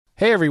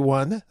Hey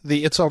everyone,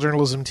 the It's All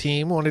Journalism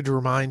team wanted to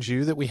remind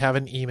you that we have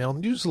an email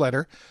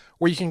newsletter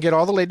where you can get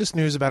all the latest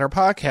news about our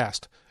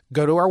podcast.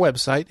 Go to our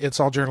website,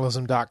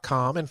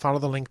 itsalljournalism.com, and follow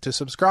the link to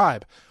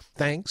subscribe.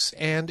 Thanks,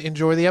 and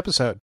enjoy the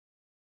episode.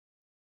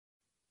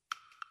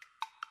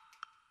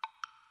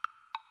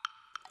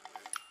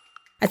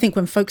 I think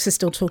when folks are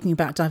still talking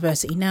about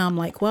diversity now, I'm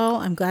like, well,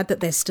 I'm glad that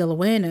there's still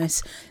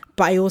awareness,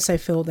 but I also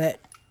feel that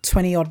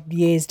 20 odd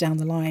years down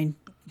the line,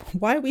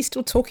 why are we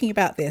still talking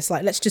about this?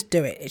 Like, let's just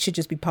do it. It should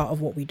just be part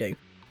of what we do.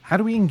 How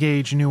do we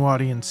engage new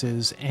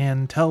audiences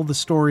and tell the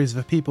stories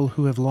of people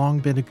who have long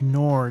been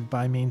ignored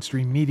by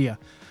mainstream media?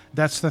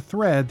 That's the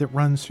thread that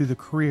runs through the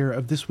career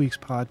of this week's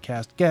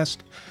podcast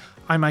guest.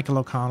 I'm Michael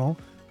O'Connell.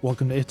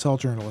 Welcome to It's All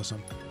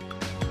Journalism.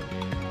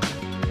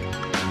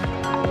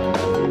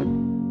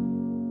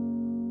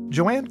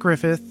 Joanne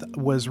Griffith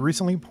was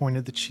recently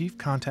appointed the Chief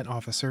Content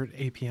Officer at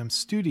APM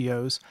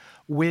Studios,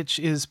 which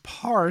is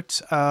part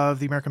of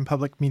the American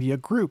Public Media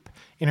Group.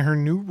 In her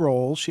new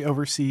role, she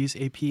oversees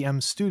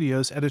APM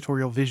Studios'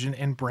 editorial vision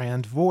and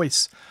brand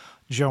voice.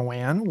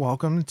 Joanne,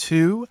 welcome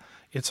to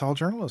It's All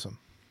Journalism.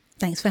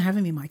 Thanks for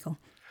having me, Michael.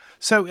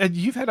 So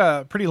you've had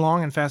a pretty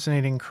long and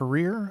fascinating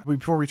career.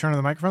 Before we turn to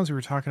the microphones, we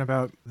were talking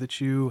about that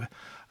you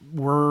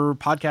were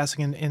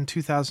podcasting in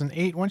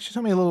 2008. Why don't you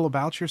tell me a little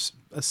about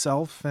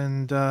yourself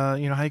and how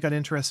you got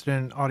interested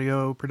in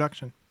audio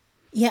production?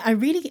 Yeah, I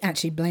really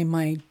actually blame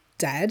my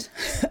dad,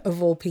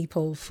 of all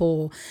people,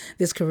 for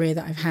this career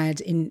that I've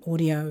had in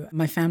audio.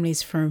 My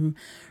family's from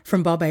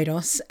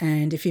Barbados,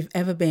 and if you've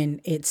ever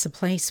been, it's a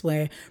place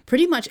where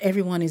pretty much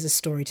everyone is a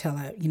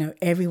storyteller. You know,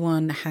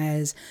 everyone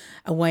has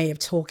a way of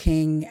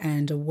talking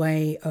and a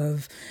way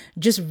of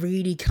just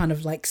really kind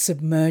of like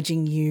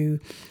submerging you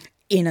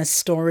in a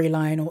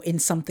storyline or in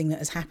something that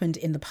has happened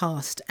in the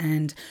past.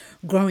 And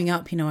growing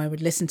up, I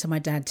would listen to my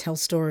dad tell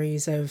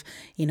stories of,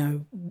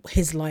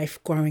 his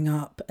life growing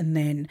up, and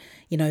then,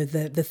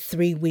 the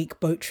 3-week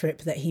boat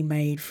trip that he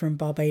made from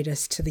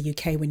Barbados to the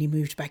UK when he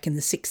moved back in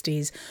the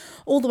 60s,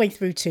 all the way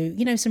through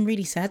to, some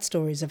really sad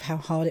stories of how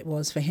hard it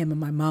was for him and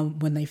my mum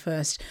when they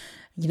first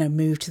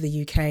moved to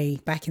the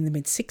UK back in the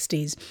mid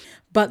 60s.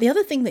 But the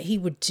other thing that he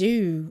would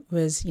do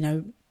was,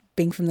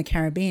 being from the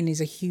Caribbean,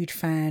 is a huge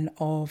fan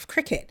of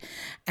cricket.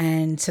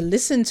 And to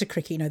listen to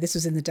cricket, this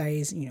was in the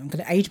days, I'm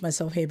going to age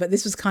myself here, but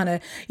this was kind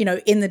of,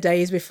 in the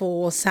days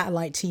before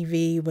satellite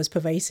TV was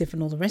pervasive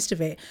and all the rest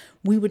of it.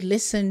 We would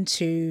listen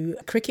to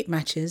cricket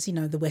matches,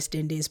 the West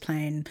Indies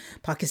playing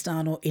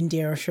Pakistan or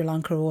India or Sri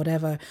Lanka or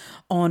whatever,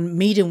 on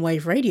medium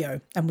wave radio.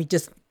 And we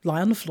just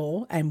lie on the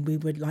floor and we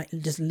would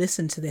just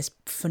listen to this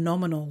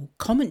phenomenal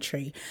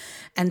commentary.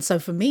 And so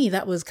for me,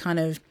 that was kind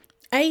of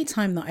a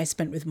time that I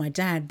spent with my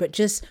dad, but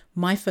just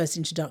my first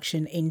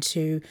introduction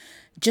into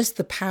just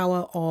the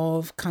power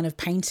of kind of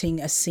painting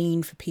a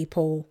scene for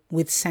people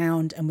with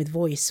sound and with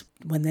voice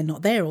when they're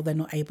not there or they're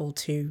not able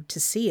to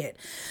see it.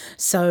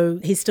 So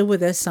he's still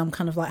with us. So I'm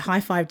kind of like, high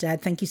five,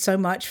 Dad. Thank you so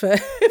much for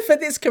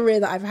this career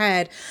that I've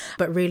had.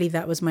 But really,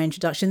 that was my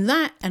introduction.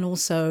 That, and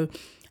also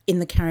in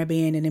the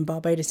Caribbean and in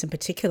Barbados in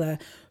particular,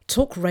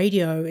 talk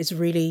radio is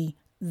really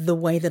the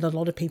way that a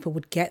lot of people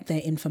would get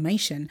their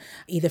information,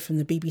 either from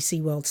the BBC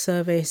World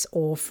Service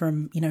or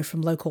from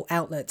local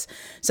outlets.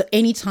 So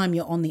anytime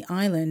you're on the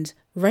island,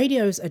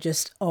 radios are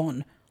just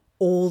on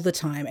all the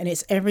time. And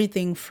it's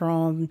everything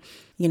from,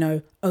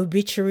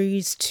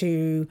 obituaries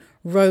to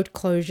road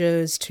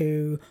closures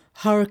to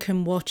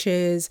hurricane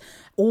watches,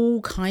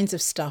 all kinds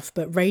of stuff.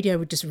 But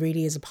radio just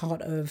really is a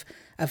part of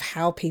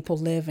how people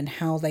live and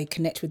how they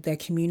connect with their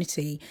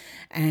community.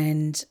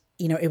 And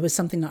it was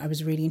something that I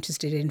was really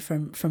interested in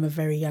from a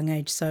very young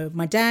age. So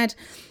my dad,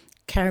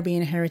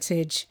 Caribbean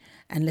heritage,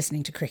 and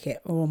listening to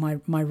cricket are all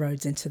my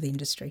roads into the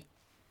industry.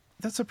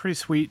 That's a pretty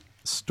sweet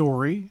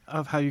story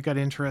of how you got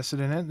interested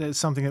in it. It's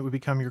something that would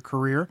become your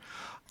career.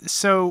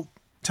 So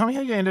tell me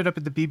how you ended up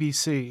at the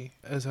BBC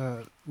as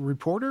a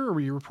reporter, or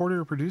were you a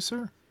reporter or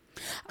producer?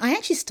 I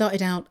actually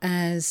started out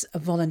as a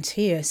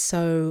volunteer.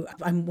 So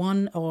I'm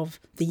one of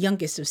the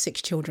youngest of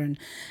 6 children.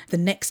 The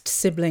next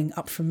sibling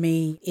up from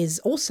me is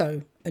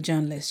also a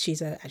journalist.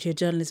 She's actually a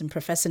journalism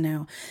professor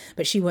now,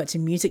 but she worked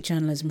in music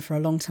journalism for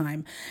a long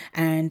time.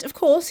 And of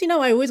course,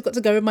 I always got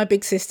to go with my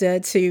big sister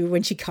to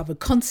when she covered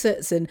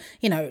concerts, and,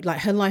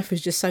 her life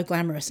was just so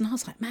glamorous. And I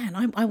was like, man,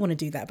 I want to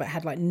do that, but I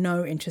had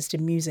no interest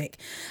in music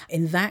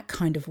in that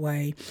kind of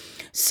way.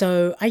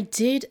 So I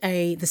did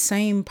the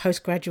same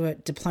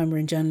postgraduate diploma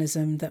in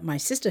journalism that my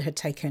sister had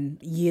taken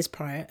years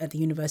prior at the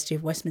University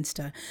of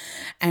Westminster.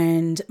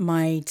 And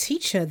my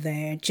teacher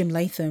there, Jim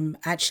Latham,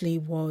 actually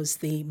was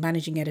the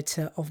managing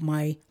editor of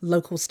my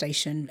local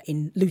station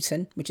in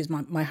Luton, which is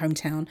my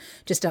hometown,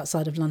 just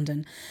outside of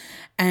London.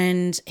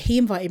 And he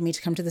invited me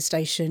to come to the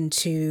station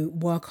to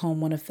work on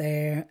one of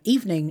their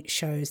evening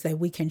shows, their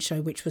weekend show,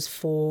 which was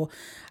for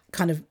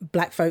kind of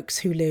Black folks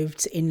who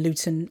lived in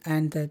Luton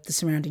and the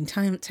surrounding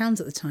towns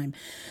at the time.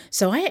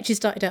 So I actually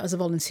started out as a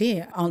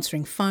volunteer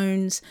answering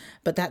phones,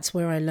 but that's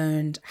where I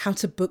learned how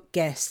to book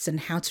guests and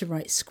how to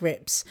write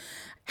scripts,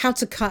 how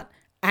to cut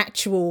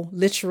actual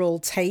literal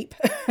tape,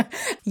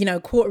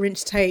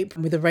 quarter-inch tape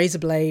with a razor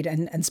blade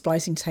and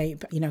splicing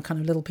tape, kind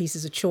of little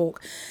pieces of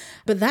chalk.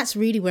 But that's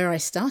really where I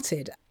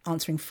started,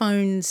 answering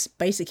phones,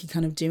 basically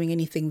kind of doing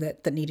anything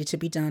that needed to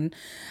be done.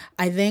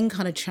 I then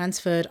kind of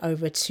transferred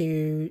over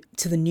to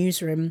the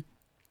newsroom.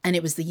 And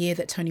it was the year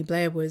that Tony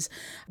Blair was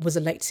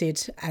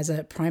elected as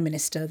a prime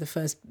minister, the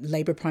first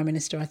Labour prime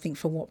minister, I think,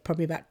 for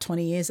probably about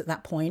 20 years at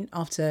that point,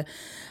 after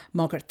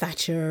Margaret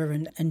Thatcher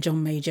and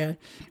John Major.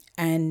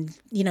 And,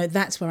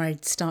 that's where I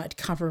started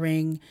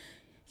covering,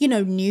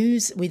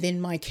 news within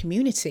my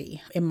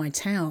community, in my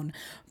town.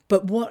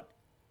 But what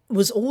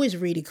was always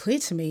really clear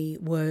to me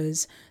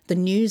was the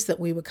news that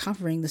we were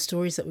covering, the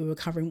stories that we were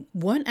covering,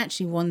 weren't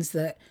actually ones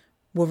that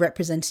were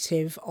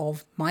representative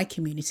of my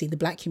community, the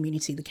Black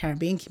community, the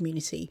Caribbean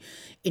community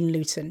in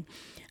Luton.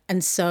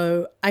 And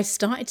so I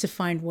started to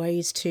find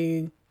ways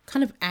to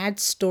kind of add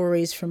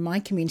stories from my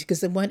community, because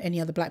there weren't any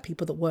other Black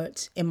people that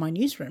worked in my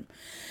newsroom.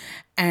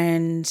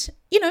 And,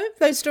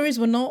 those stories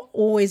were not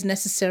always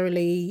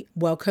necessarily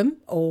welcome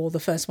or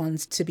the first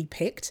ones to be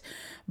picked,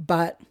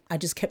 but I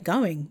just kept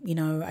going.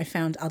 I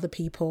found other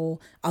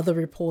people, other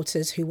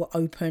reporters who were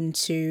open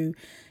to,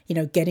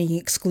 getting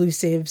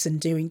exclusives and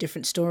doing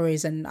different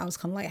stories. And I was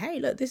kind of like, hey,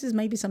 look, this is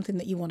maybe something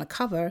that you want to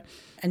cover,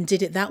 and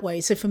did it that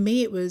way. So for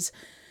me, it was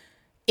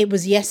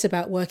yes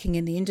about working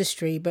in the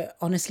industry, but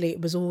honestly,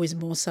 it was always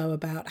more so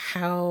about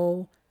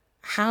how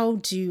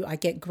do I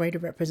get greater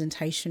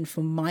representation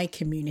for my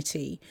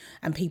community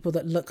and people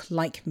that look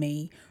like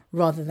me,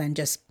 rather than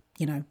just,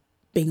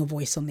 being a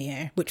voice on the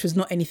air, which was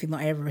not anything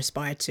that I ever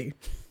aspired to.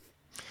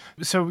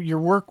 So your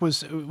work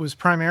was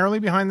primarily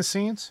behind the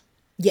scenes?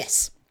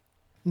 Yes.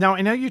 Now,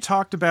 I know you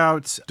talked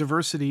about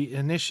diversity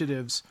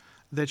initiatives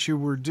that you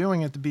were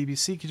doing at the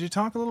BBC. Could you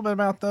talk a little bit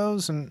about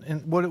those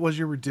and what it was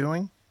you were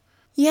doing?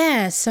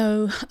 Yeah,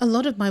 so a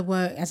lot of my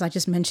work, as I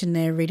just mentioned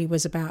there, really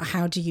was about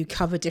how do you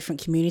cover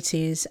different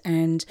communities.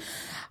 And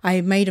I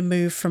made a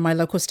move from my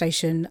local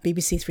station,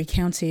 BBC Three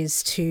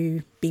Counties,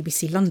 to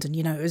BBC London.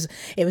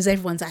 It was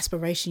everyone's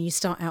aspiration. You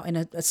start out in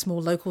a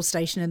small local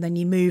station, and then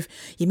you move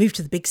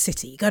to the big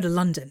city, you go to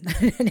London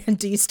and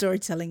do your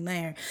storytelling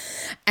there.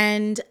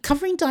 And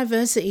covering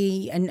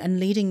diversity and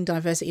leading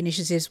diversity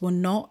initiatives were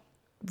not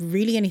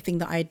really anything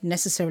that I'd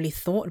necessarily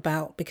thought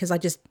about, because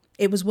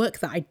it was work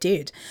that I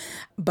did.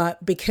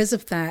 But because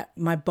of that,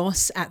 my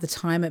boss at the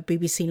time at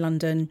BBC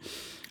London,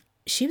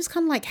 she was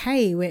kind of like,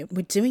 hey, we're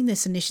doing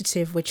this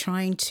initiative. We're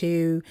trying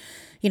to,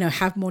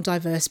 have more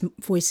diverse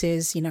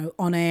voices,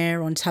 on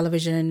air, on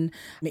television.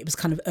 It was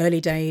kind of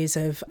early days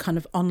of kind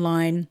of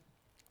online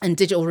and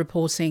digital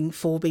reporting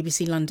for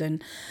BBC London.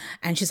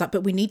 And she's like,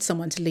 but we need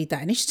someone to lead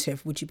that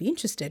initiative. Would you be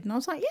interested? And I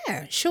was like,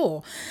 yeah,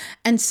 sure.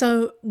 And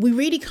so we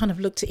really kind of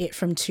looked at it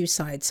from two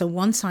sides. So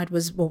one side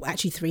was, well,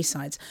 actually three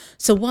sides.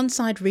 So one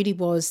side really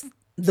was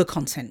the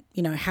content,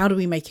 how do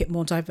we make it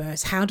more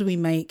diverse? How do we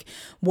make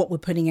what we're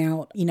putting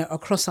out,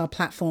 across our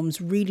platforms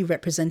really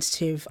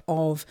representative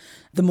of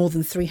the more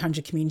than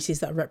 300 communities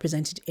that are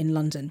represented in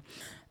London?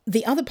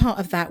 The other part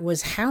of that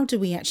was, how do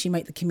we actually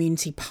make the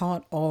community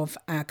part of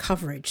our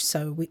coverage?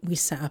 So we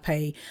set up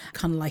a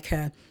kind of like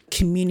a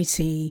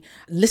community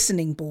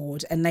listening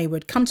board, and they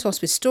would come to us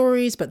with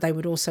stories, but they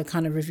would also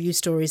kind of review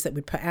stories that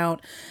we'd put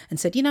out and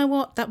said, you know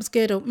what, that was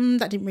good, or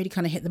that didn't really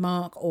kind of hit the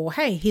mark, or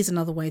hey, here's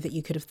another way that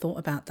you could have thought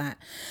about that.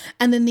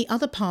 And then the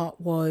other part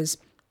was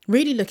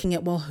really looking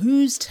at, well,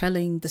 who's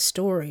telling the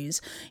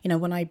stories?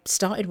 When I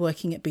started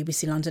working at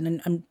BBC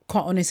London, and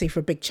quite honestly, for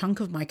a big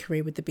chunk of my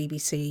career with the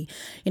BBC,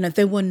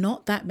 there were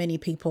not that many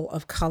people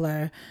of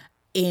colour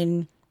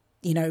in,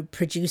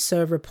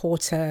 producer,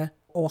 reporter,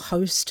 or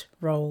host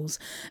roles.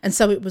 And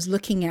so it was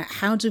looking at,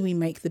 how do we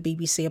make the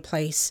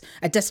BBC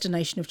a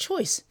destination of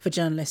choice for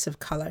journalists of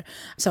colour?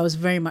 So I was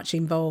very much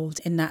involved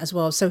in that as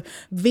well. So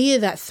via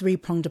that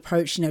three-pronged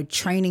approach,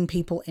 training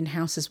people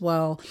in-house as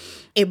well,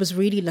 it was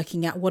really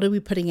looking at, what are we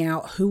putting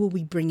out, who are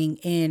we bringing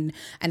in,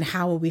 and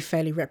how are we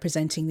fairly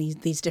representing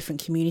these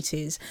different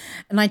communities?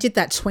 And I did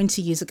that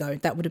 20 years ago.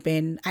 That would have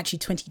been actually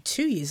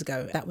 22 years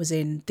ago. That was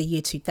in the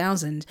year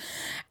 2000.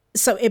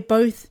 So it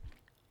both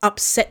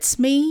upsets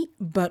me,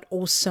 but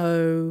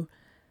also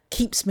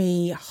keeps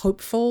me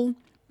hopeful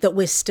that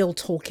we're still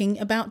talking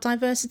about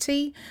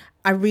diversity.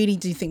 I really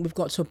do think we've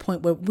got to a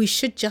point where we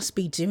should just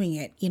be doing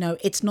it.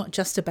 It's not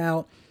just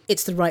about,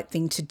 it's the right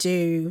thing to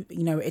do,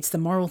 it's the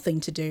moral thing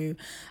to do.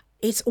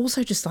 It's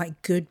also just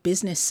like good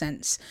business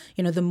sense.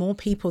 The more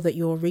people that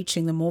you're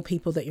reaching, the more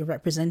people that you're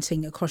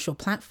representing across your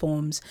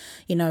platforms,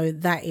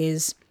 that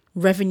is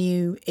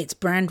revenue, it's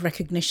brand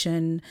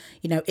recognition,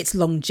 it's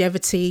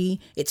longevity,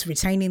 it's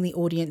retaining the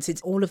audience,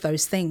 it's all of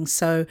those things.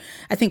 So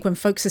I think when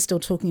folks are still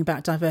talking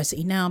about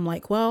diversity now, I'm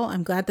like, well,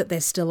 I'm glad that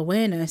there's still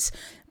awareness,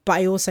 but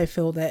I also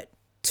feel that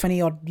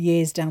 20 odd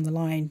years down the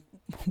line,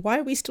 why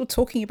are we still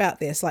talking about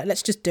this? Like,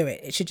 let's just do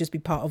it. It should just be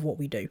part of what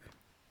we do.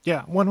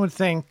 Yeah, one would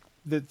think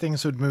that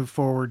things would move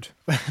forward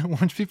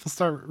once people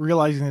start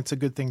realizing it's a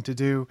good thing to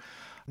do.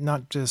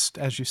 Not just,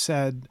 as you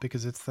said,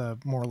 because it's the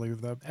morally,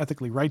 the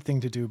ethically right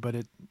thing to do, but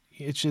it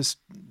It just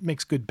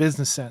makes good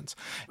business sense.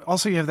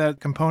 Also, you have that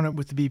component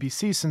with the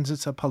BBC, since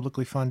it's a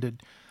publicly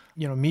funded,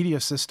 media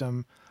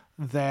system,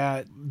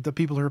 that the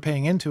people who are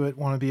paying into it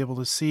want to be able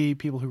to see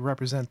people who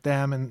represent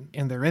them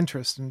and their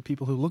interests and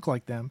people who look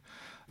like them,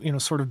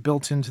 sort of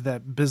built into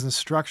that business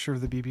structure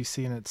of the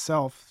BBC in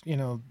itself.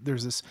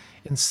 There's this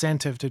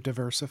incentive to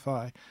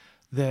diversify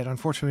that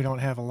unfortunately we don't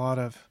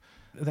have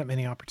that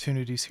many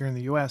opportunities here in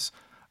the U.S.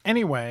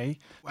 Anyway,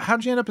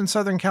 how'd you end up in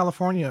Southern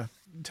California?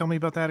 Tell me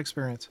about that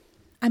experience.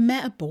 I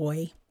met a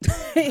boy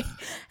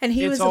and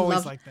he was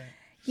always like that.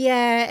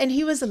 Yeah, and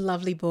he was a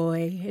lovely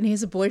boy, and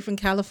he's a boy from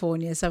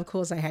California, so of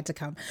course I had to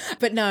come.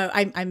 But no,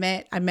 I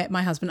met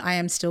my husband. I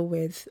am still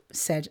with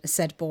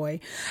said boy.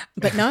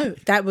 But no,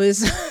 that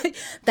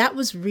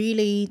was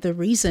really the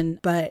reason.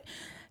 But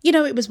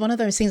it was one of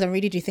those things. I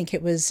really do think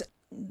it was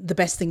the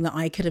best thing that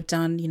I could have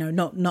done,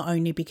 not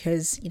only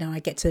because, I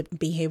get to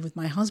be here with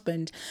my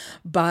husband,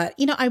 but,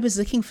 I was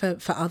looking for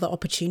other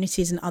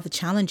opportunities and other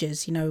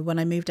challenges. When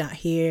I moved out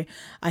here,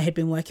 I had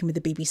been working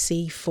with the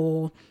BBC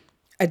for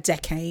a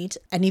decade.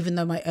 And even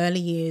though my early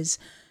years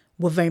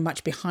were very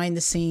much behind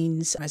the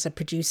scenes as a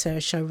producer,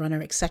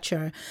 showrunner,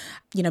 etc.,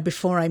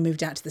 before I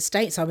moved out to the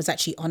States, I was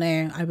actually on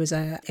air. I was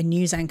a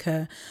news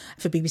anchor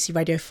for BBC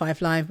Radio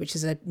 5 Live, which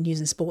is a news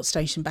and sports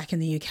station back in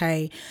the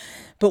UK.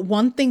 But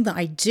one thing that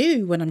I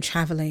do when I'm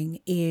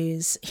traveling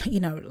is,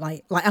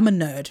 like I'm a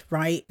nerd,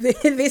 right?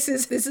 This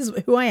is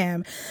who I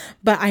am.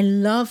 But I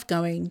love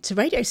going to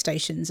radio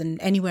stations, and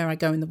anywhere I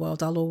go in the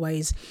world, I'll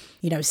always,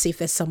 see if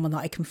there's someone that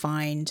I can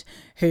find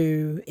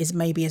who is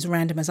maybe as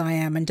random as I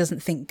am and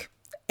doesn't think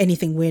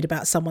anything weird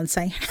about someone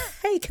saying,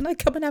 hey, can I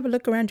come and have a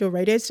look around your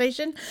radio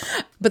station?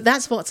 But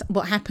that's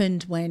what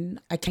happened when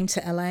I came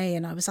to LA,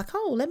 and I was like,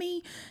 oh, let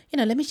me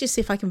just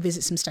see if I can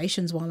visit some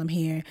stations while I'm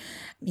here.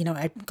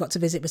 I got to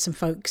visit with some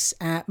folks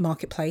at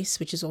Marketplace,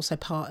 which is also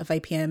part of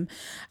APM.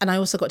 And I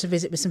also got to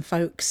visit with some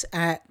folks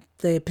at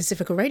the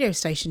Pacifica radio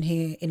station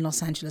here in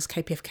Los Angeles,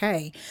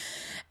 KPFK.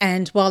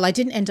 And while I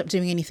didn't end up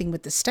doing anything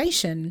with the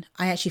station,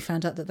 I actually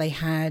found out that they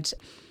had,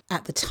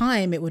 at the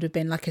time, it would have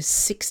been like a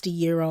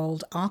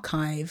 60-year-old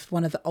archive,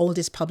 one of the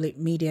oldest public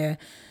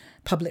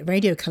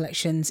radio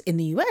collections in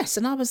the US.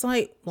 And I was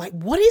like,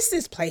 what is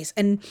this place?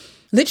 And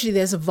literally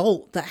there's a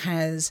vault that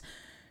has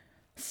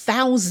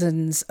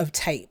thousands and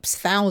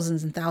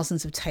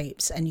thousands of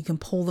tapes, and you can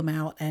pull them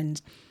out,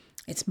 and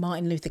it's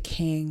Martin Luther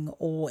King,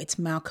 or it's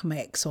Malcolm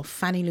X, or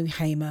Fannie Lou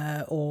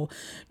Hamer, or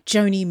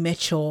Joni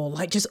Mitchell,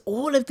 like just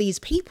all of these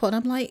people. And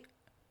I'm like,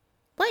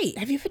 wait,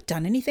 have you ever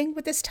done anything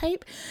with this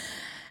tape?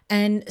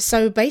 And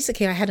so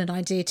basically I had an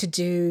idea to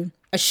do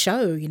a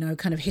show,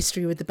 kind of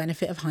history with the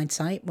benefit of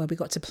hindsight, where we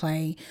got to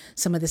play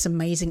some of this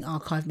amazing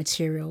archive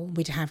material.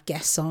 We'd have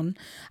guests on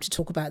to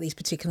talk about these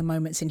particular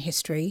moments in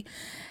history.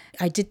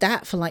 I did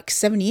that for like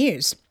 7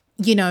 years.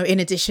 In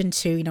addition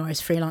to, I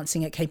was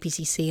freelancing at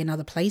KPCC and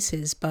other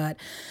places. But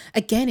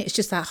again, it's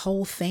just that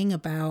whole thing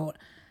about,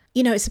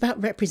 it's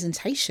about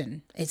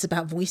representation. It's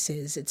about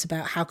voices. It's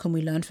about how can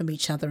we learn from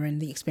each other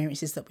and the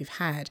experiences that we've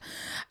had.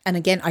 And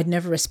again, I'd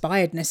never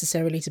aspired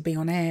necessarily to be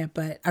on air,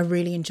 but I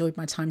really enjoyed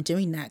my time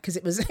doing that, because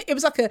it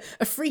was like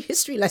a free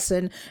history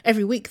lesson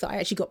every week that I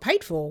actually got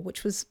paid for,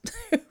 which was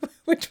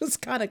which was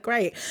kind of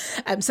great.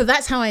 So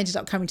that's how I ended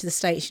up coming to the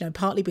States,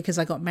 partly because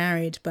I got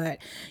married, but,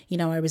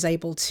 I was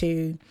able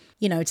to,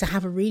 to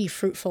have a really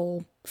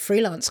fruitful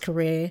freelance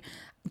career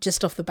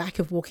just off the back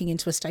of walking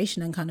into a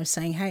station and kind of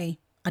saying, hey,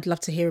 I'd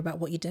love to hear about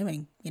what you're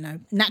doing,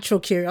 natural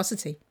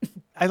curiosity.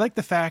 I like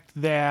the fact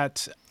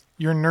that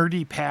your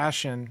nerdy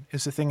passion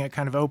is the thing that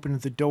kind of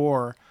opened the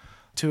door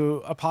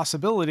to a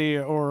possibility,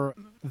 or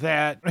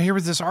that here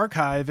was this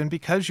archive, and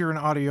because you're an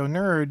audio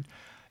nerd,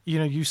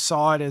 you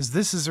saw it as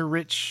this is a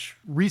rich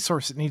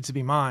resource that needs to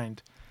be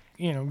mined.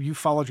 You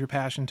followed your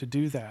passion to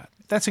do that.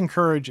 That's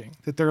encouraging,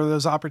 that there are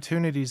those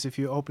opportunities if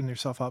you open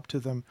yourself up to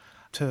them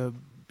to,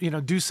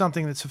 do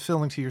something that's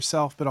fulfilling to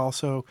yourself, but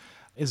also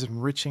is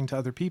enriching to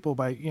other people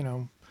by,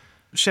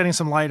 shedding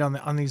some light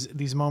on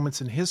these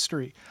moments in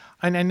history.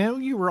 And I know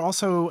you were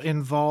also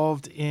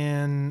involved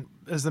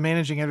as the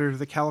managing editor of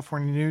the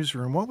California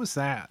Newsroom. What was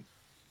that?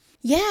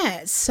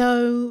 Yeah,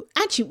 so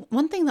actually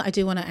one thing that I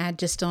do want to add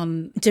just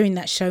on doing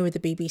that show with the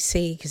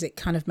BBC, because it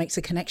kind of makes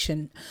a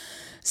connection.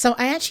 So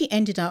I actually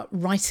ended up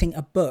writing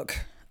a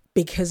book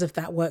because of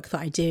that work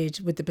that I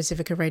did with the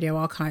Pacifica Radio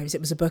Archives.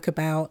 It was a book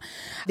about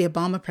the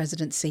Obama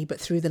presidency,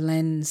 but through the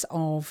lens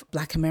of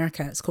Black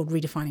America. It's called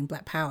Redefining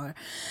Black Power.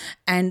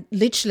 And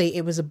literally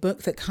it was a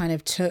book that kind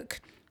of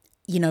took,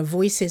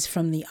 voices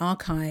from the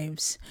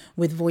archives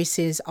with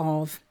voices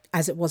of,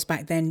 as it was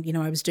back then,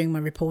 I was doing my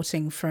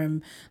reporting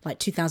from like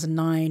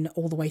 2009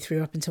 all the way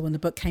through up until when the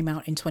book came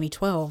out in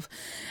 2012,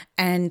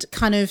 and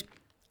kind of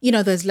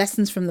those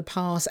lessons from the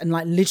past and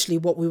like literally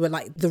what we were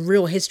like, the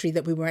real history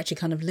that we were actually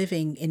kind of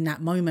living in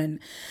that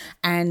moment.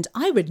 And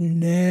I would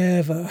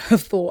never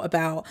have thought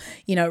about,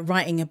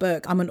 writing a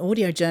book. I'm an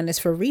audio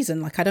journalist for a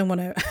reason. Like I don't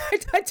want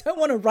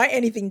to write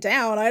anything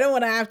down. I don't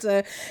want to have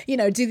to,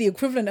 do the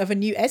equivalent of a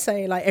new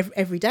essay like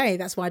every day.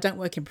 That's why I don't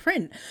work in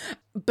print.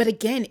 But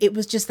again, it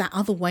was just that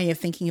other way of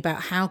thinking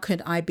about how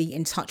could I be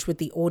in touch with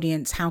the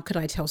audience? How could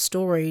I tell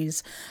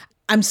stories?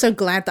 I'm so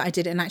glad that I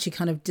did it and actually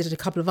kind of did a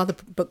couple of other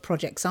book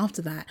projects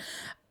after that.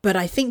 But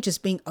I think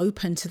just being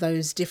open to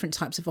those different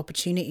types of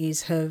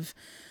opportunities have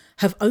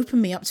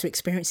opened me up to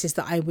experiences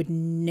that I would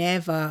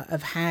never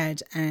have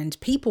had and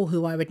people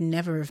who I would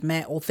never have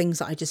met or things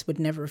that I just would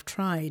never have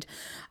tried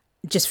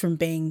just from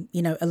being,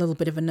 a little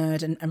bit of a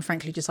nerd and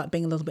frankly, just like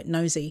being a little bit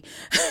nosy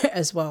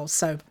as well.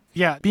 So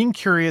yeah, being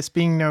curious,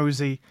 being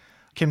nosy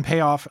can pay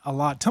off a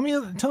lot.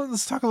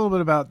 Let's talk a little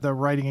bit about the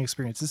writing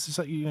experience. This is,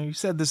 you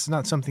said this is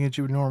not something that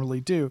you would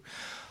normally do.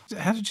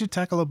 How did you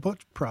tackle a book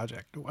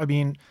project? I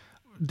mean,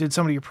 did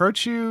somebody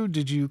approach you?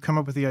 Did you come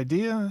up with the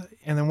idea?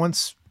 And then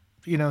once,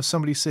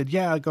 somebody said,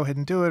 yeah, go ahead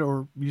and do it,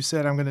 or you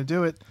said, I'm going to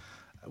do it,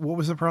 what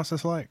was the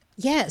process like?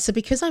 Yeah, so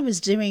because I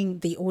was doing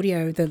the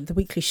audio, the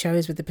weekly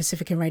shows with the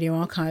Pacifica Radio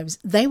Archives,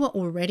 they were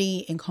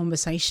already in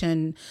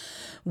conversation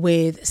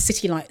with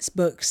City Lights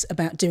Books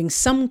about doing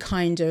some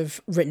kind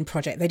of written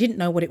project. They didn't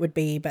know what it would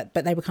be, but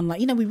they were kind of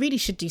like, we really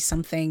should do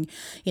something,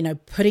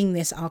 putting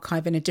this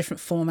archive in a different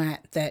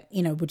format that,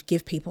 would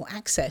give people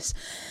access.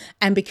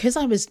 And because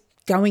I was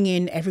going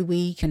in every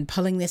week and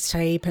pulling this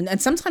tape,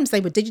 and sometimes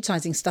they were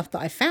digitizing stuff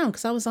that I found,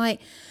 because I was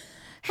like,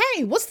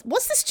 hey, what's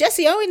this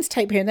Jesse Owens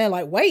tape here? And they're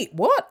like, wait,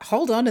 what?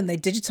 Hold on. And they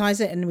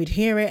digitize it and we'd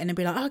hear it and it'd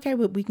be like, okay,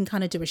 we can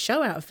kind of do a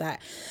show out of that.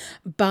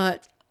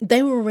 But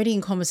they were already in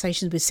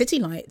conversations with City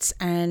Lights.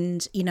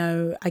 And,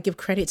 I give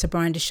credit to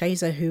Brian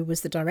DeShazer, who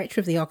was the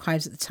director of the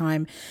archives at the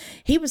time.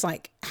 He was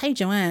like, hey,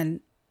 Joanne,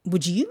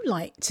 would you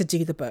like to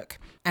do the book?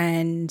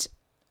 And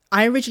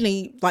I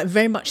originally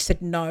very much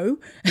said no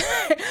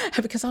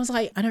because I was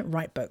like, I don't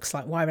write books.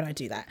 Like, why would I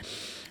do that?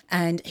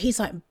 And he's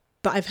like,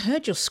 but I've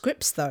heard your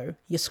scripts though.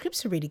 Your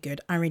scripts are really good.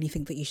 I really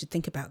think that you should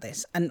think about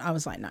this. And I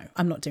was like, no,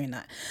 I'm not doing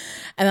that.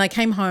 And I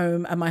came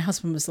home and my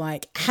husband was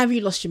like, have you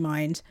lost your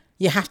mind?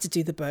 You have to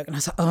do the book. And I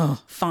was like,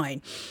 oh,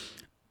 fine.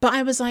 But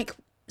I was like,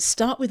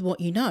 start with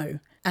what you know.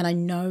 And I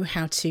know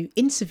how to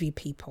interview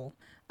people.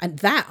 And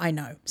that I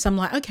know. So I'm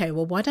like, okay,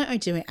 well, why don't I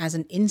do it as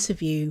an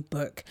interview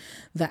book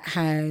that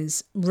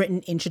has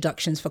written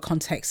introductions for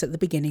context at the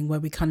beginning where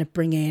we kind of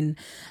bring in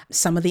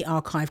some of the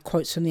archive,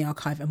 quotes from the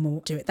archive, and we'll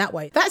do it that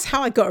way. That's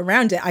how I got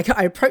around it.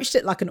 I approached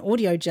it like an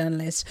audio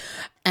journalist.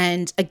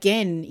 And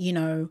again,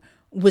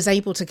 was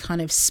able to kind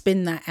of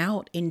spin that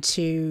out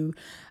into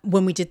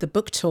when we did the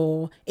book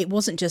tour. It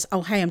wasn't just,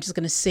 oh, hey, I'm just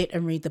going to sit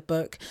and read the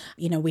book.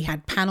 We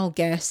had panel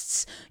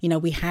guests,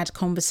 we had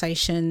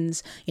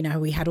conversations,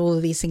 we had all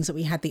of these things that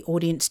we had the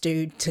audience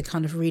do to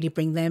kind of really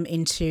bring them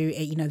into,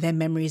 their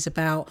memories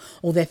about,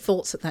 or their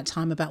thoughts at that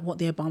time about what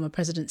the Obama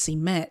presidency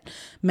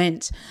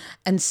meant.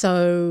 And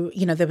so,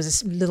 there was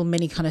this little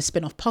mini kind of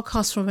spin-off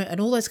podcast from it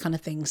and all those kind of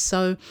things.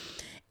 So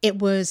it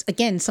was,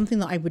 again, something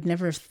that I would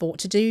never have thought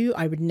to do.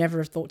 I would never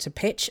have thought to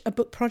pitch a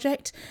book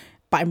project,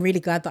 but I'm really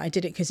glad that I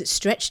did it because it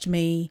stretched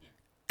me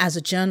as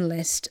a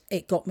journalist.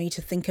 It got me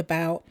to think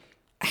about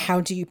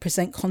how do you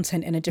present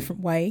content in a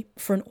different way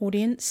for an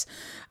audience.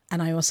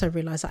 And I also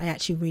realized that I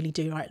actually really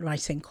do like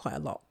writing quite a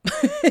lot.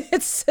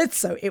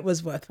 So it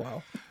was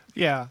worthwhile.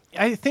 Yeah.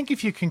 I think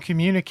if you can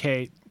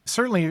communicate,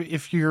 certainly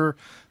if you're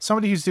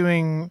somebody who's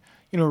doing,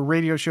 a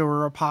radio show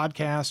or a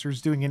podcast or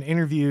is doing an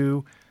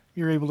interview,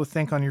 you're able to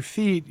think on your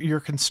feet, you're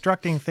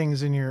constructing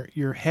things in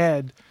your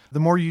head. The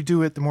more you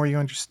do it, the more you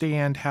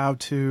understand how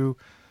to,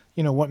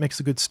 what makes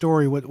a good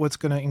story, what's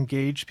going to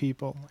engage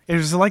people.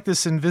 There's like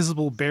this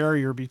invisible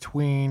barrier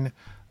between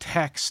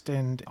text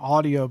and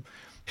audio.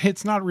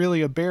 It's not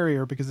really a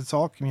barrier because it's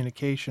all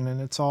communication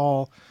and it's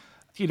all,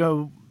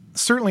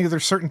 certainly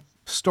there's certain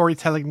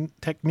storytelling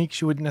techniques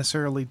you wouldn't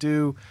necessarily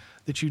do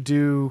that you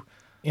do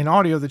in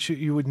audio that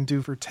you wouldn't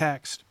do for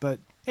text.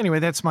 But anyway,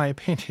 that's my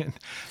opinion.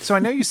 So I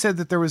know you said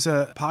that there was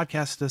a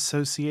podcast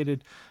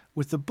associated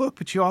with the book,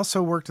 but you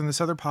also worked on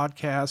this other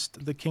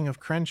podcast, The King of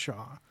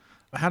Crenshaw.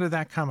 How did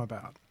that come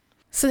about?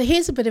 So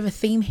here's a bit of a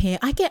theme here.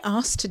 I get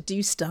asked to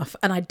do stuff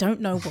and I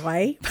don't know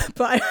why,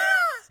 but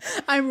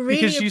I'm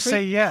really... Because you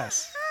say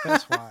yes.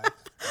 That's why.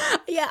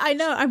 Yeah, I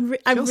know.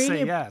 She'll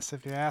say yes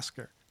if you ask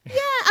her. Yeah,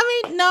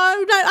 I mean, no,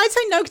 I'd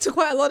say no to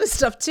quite a lot of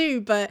stuff too,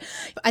 but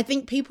I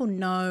think people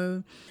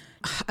know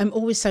I'm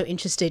always so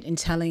interested in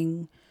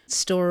telling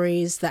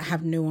stories that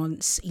have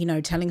nuance,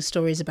 telling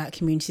stories about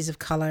communities of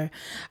color.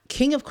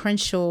 King of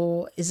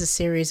Crenshaw is a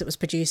series that was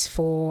produced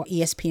for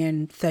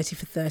ESPN 30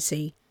 for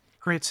 30.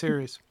 Great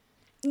series.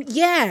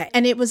 Yeah.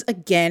 And it was,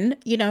 again,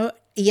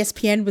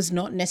 ESPN was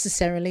not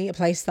necessarily a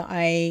place that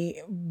I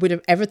would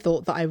have ever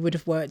thought that I would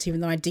have worked, even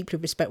though I deeply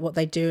respect what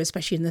they do,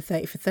 especially in the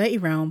 30 for 30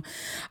 realm.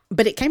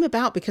 But it came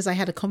about because I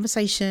had a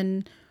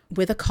conversation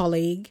with a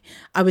colleague.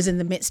 I was in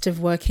the midst of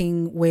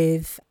working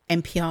with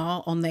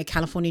NPR on their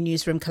California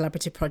Newsroom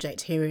collaborative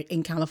project here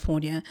in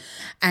California.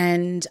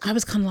 And I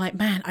was kind of like,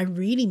 man, I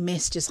really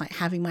miss just like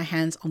having my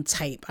hands on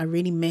tape. I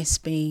really miss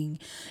being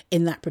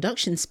in that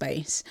production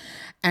space.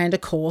 And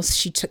of course,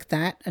 she took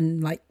that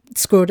and like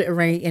squirreled it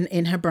away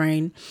in her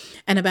brain.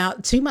 And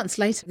about 2 months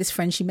later, this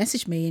friend, she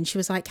messaged me and she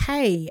was like,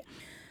 hey,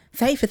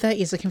 30 for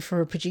 30 is looking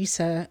for a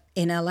producer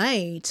in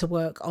LA to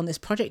work on this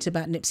project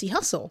about Nipsey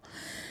Hussle.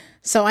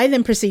 So I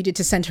then proceeded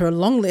to send her a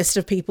long list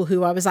of people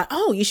who I was like,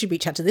 oh, you should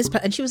reach out to this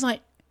person. And she was like,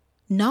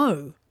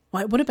 no,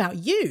 like, what about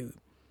you?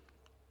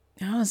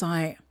 And I was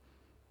like,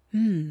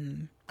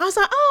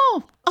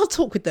 oh, I'll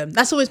talk with them.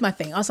 That's always my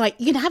thing. I was like,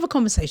 you can have a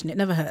conversation. It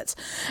never hurts.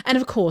 And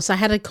of course, I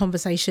had a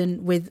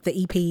conversation with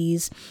the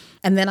EPs.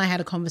 And then I had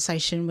a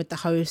conversation with the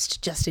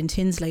host, Justin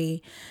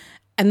Tinsley.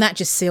 And that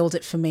just sealed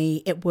it for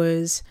me. It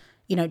was,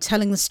 you know,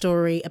 telling the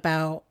story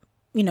about,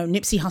 you know,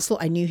 Nipsey Hussle.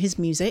 I knew his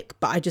music,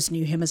 but I just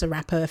knew him as a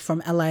rapper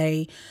from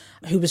LA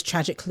who was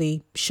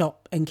tragically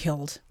shot and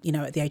killed, you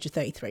know, at the age of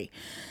 33.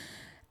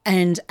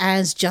 And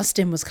as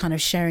Justin was kind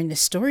of sharing this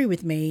story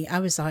with me, I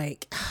was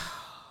like,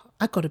 oh,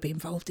 I've got to be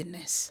involved in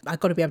this. I've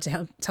got to be able to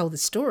help tell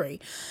this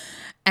story.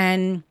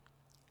 And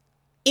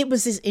it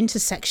was this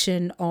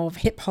intersection of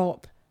hip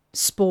hop,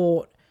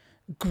 sport,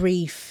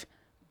 grief,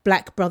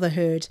 Black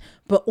brotherhood,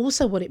 but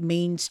also what it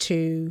means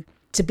to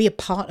be a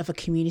part of a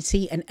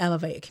community and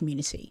elevate a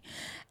community.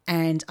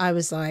 And I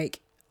was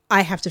like,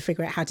 I have to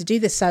figure out how to do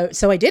this.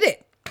 So I did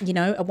it. You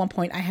know, at one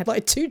point I had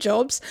like 2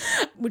 jobs,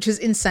 which was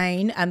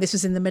insane. And this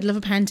was in the middle of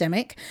a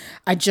pandemic.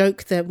 I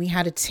joke that we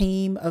had a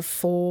team of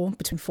 4,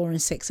 between 4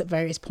 and 6 at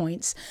various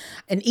points.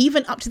 And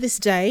even up to this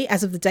day,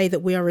 as of the day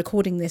that we are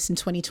recording this in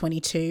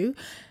 2022,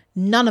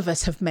 none of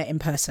us have met in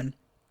person.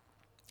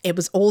 It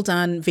was all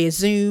done via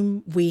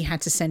Zoom. We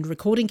had to send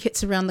recording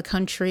kits around the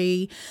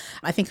country.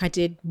 I think I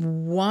did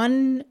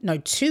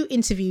 2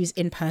 interviews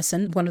in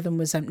person. One of them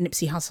was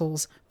Nipsey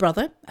Hussle's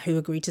brother, who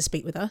agreed to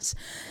speak with us.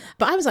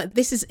 But I was like,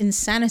 this is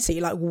insanity.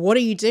 Like, what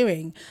are you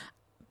doing?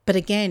 But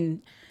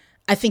again,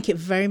 I think it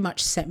very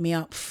much set me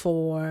up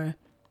for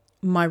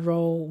my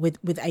role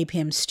with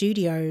APM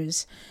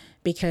Studios,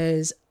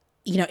 because,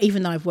 you know,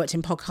 even though I've worked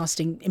in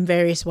podcasting in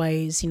various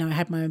ways, you know, I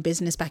had my own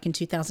business back in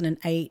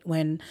 2008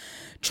 when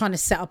trying to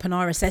set up an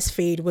RSS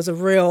feed was a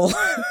real,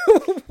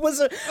 was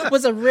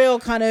a real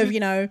kind of, you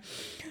know.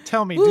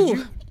 Tell me,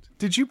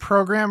 did you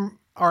program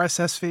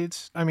RSS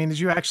feeds? I mean, did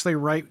you actually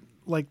write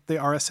like the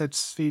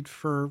RSS feed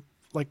for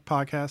like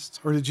podcasts,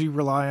 or did you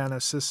rely on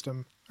a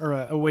system or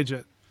a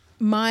widget?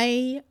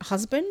 My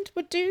husband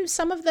would do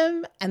some of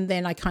them, and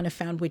then I kind of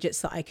found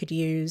widgets that I could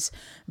use.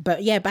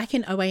 But yeah, back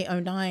in 08,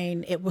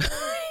 09, it was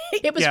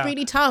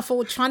really tough.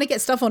 Or trying to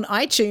get stuff on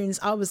iTunes,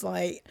 I was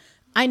like,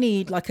 I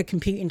need like a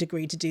computing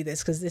degree to do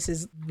this because this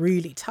is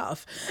really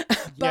tough.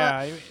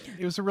 But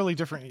it was a really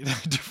different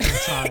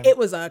time. It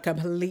was a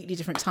completely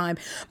different time.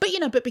 But, you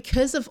know, but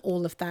because of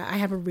all of that, I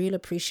have a real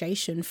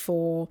appreciation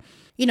for,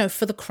 you know,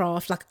 for the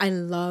craft. Like, I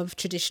love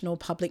traditional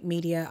public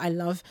media. I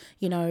love,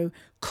 you know,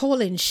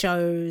 call-in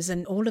shows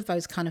and all of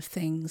those kind of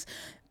things.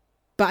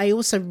 But I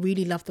also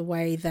really love the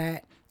way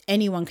that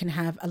anyone can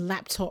have a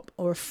laptop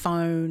or a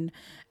phone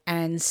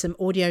and some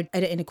audio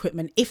editing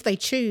equipment if they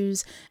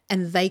choose,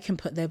 and they can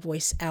put their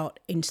voice out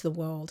into the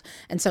world.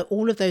 And so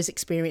all of those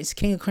experiences,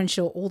 King of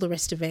Crenshaw, all the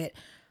rest of it,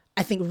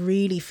 I think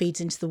really feeds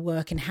into the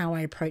work and how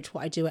I approach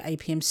what I do at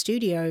APM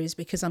Studios,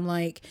 because I'm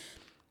like,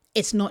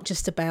 it's not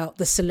just about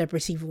the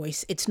celebrity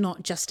voice. It's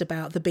not just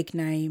about the big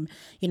name.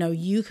 You know,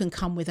 you can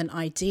come with an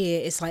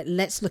idea. It's like,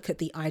 let's look at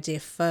the idea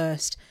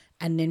first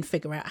and then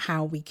figure out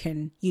how we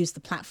can use the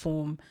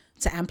platform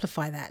to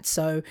amplify that.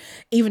 So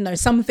even though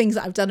some things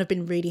that I've done have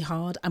been really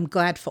hard, I'm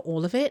glad for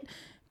all of it,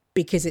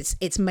 because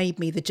it's made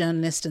me the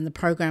journalist and the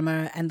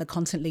programmer and the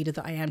content leader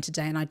that I am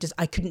today. And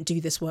I couldn't do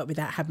this work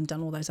without having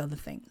done all those other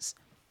things.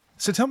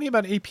 So tell me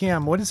about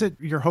APM. What is it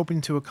you're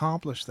hoping to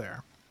accomplish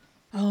there?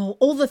 Oh,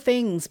 all the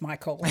things,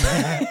 Michael.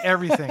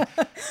 Everything.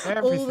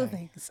 All the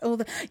things.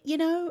 You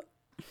know,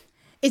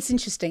 it's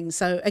interesting.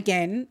 So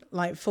again,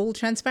 like, full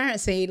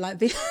transparency, like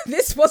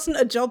this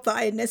wasn't a job that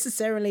I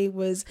necessarily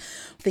was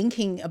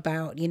thinking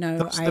about, you know.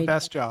 Those are the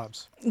best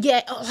jobs.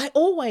 Yeah, like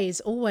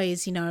always,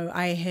 you know,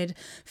 I had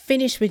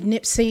finished with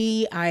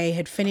Nipsey, I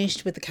had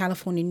finished with the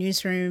California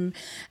Newsroom,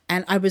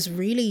 and I was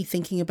really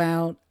thinking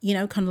about, you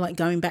know, kind of like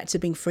going back to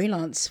being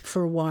freelance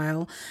for a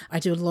while. I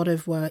do a lot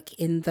of work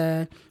in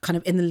the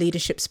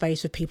leadership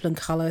space with people in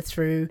color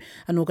through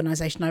an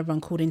organization I run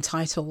called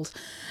Entitled.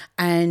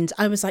 And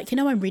I was like, you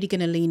know, I'm really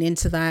going to lean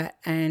into that,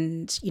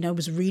 and, you know,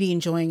 was really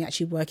enjoying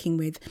actually working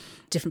with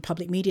different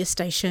public media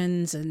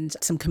stations and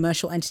some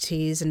commercial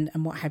entities and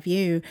what have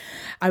you.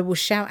 I will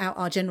shout out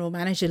our general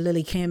manager,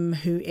 Lily Kim,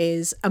 who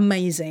is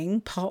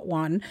amazing, part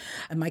one,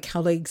 and my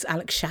colleagues,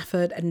 Alex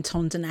Shafford and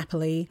Tom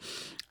DiNapoli.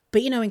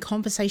 But, you know, in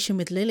conversation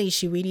with Lily,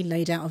 she really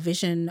laid out a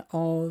vision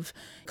of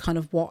kind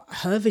of what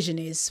her vision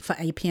is for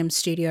APM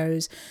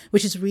Studios,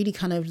 which is really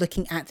kind of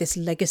looking at this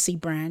legacy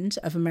brand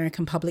of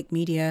American public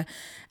media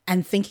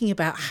and thinking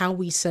about how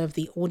we serve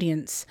the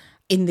audience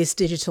in this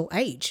digital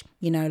age.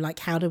 Like,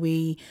 how do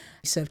we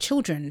serve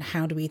children?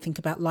 How do we think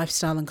about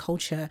lifestyle and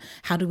culture?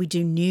 How do we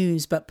do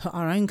news but put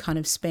our own kind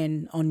of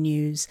spin on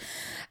news?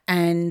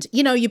 And,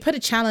 you put a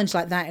challenge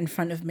like that in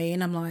front of me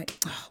and I'm like,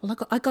 oh, well,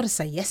 I got to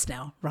say yes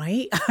now,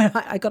 right?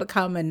 I got to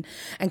come and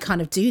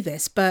kind of do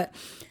this. But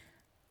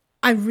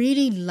I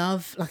really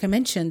love, like I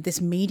mentioned, this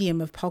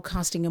medium of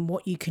podcasting and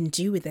what you can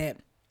do with it.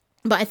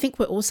 But I think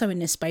we're also in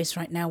this space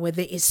right now where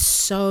there is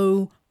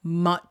so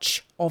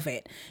much of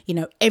it.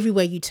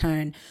 Everywhere you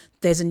turn,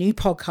 there's a new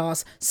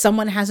podcast,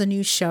 someone has a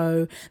new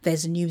show,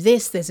 there's a new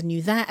this, there's a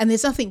new that, and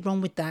there's nothing wrong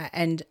with that.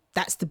 And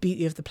that's the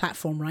beauty of the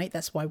platform, right?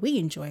 That's why we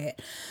enjoy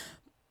it.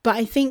 But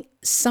I think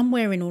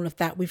somewhere in all of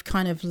that, we've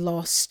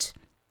lost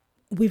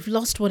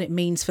what it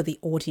means for the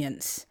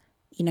audience.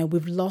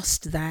 We've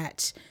lost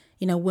that,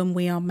 when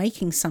we are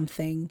making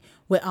something,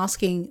 we're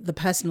asking the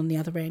person on the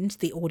other end,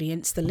 the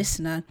audience, the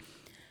listener,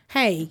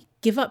 hey,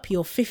 give up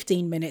your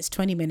 15 minutes,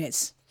 20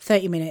 minutes,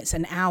 30 minutes,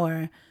 an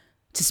hour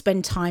to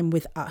spend time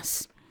with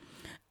us.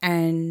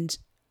 And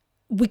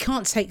we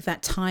can't take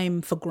that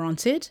time for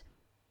granted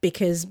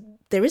because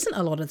there isn't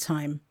a lot of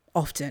time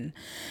often.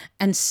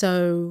 And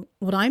so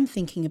what I'm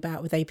thinking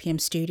about with APM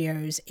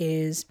Studios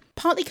is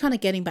partly kind of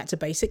getting back to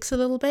basics a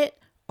little bit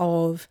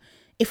of,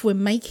 if we're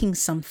making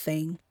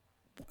something,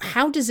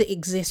 how does it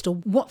exist, or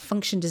what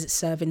function does it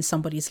serve in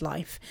somebody's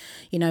life?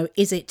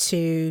 Is it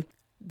to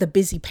the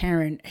busy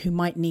parent who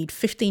might need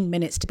 15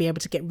 minutes to be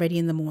able to get ready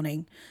in the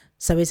morning?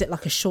 So is it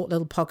like a short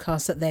little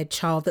podcast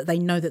that they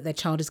know that their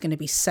child is going to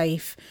be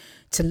safe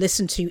to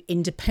listen to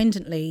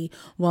independently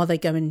while they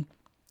go and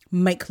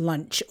make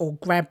lunch or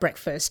grab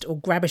breakfast or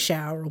grab a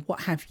shower or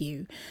what have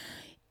you?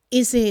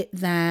 Is it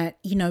that,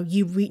 you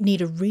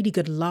need a really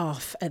good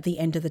laugh at the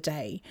end of the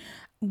day?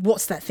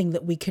 What's that thing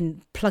that we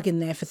can plug in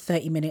there for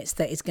 30 minutes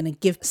that is going to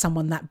give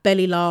someone that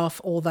belly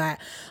laugh, or that,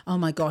 oh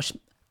my gosh,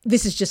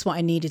 this is just what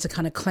I needed to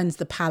kind of cleanse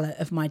the palate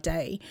of my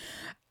day?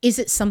 Is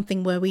it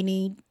something where we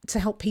need to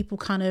help people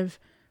kind of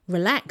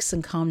relax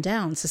and calm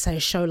down? So say a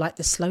show like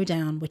The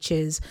Slowdown, which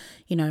is,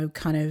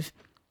 kind of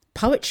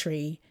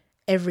poetry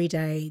every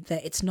day,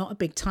 that it's not a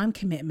big time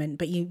commitment,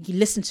 but you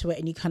listen to it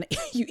and you kind of,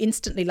 you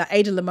instantly, like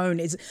Ada Limon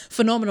is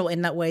phenomenal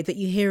in that way, that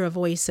you hear a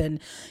voice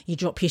and you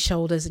drop your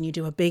shoulders and you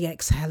do a big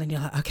exhale and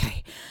you're like,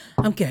 okay,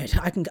 I'm good.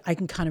 I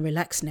can kind of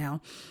relax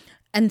now.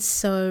 And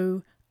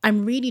so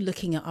I'm really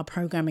looking at our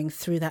programming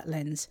through that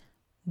lens.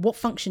 What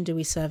function do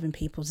we serve in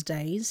people's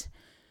days?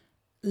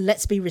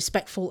 Let's be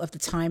respectful of the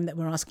time that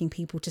we're asking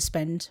people to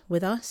spend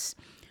with us.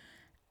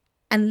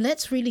 And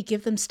let's really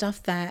give them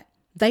stuff that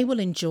they will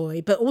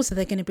enjoy, but also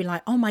they're going to be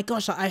like, oh my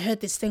gosh, I heard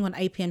this thing on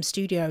APM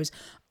Studios.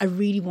 I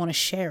really want to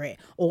share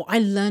it. Or I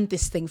learned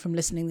this thing from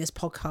listening to this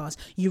podcast.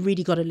 You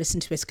really got to listen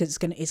to it because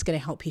it's going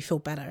to help you feel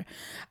better.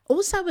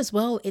 Also as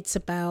well, it's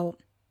about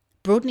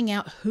broadening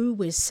out who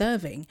we're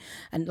serving.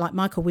 And like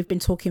Michael, we've been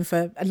talking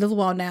for a little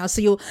while now,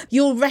 so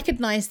you'll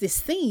recognize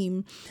this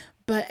theme.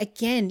 But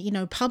again,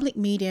 public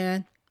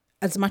media,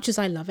 as much as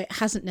I love it,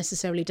 hasn't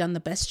necessarily done the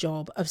best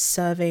job of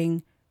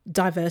serving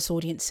diverse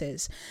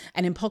audiences.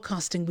 And in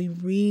podcasting, we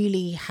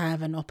really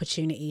have an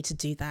opportunity to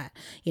do that.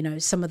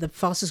 Some of the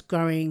fastest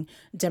growing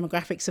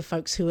demographics of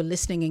folks who are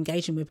listening,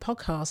 engaging with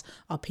podcasts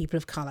are people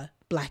of color,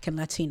 Black and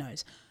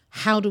Latinos.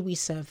 How do we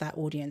serve that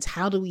audience?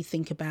 How do we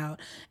think about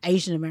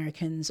Asian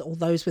Americans or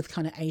those with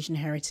kind of Asian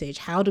heritage?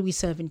 How do we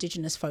serve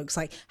Indigenous folks?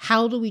 Like,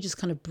 how do we just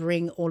kind of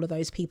bring all of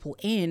those people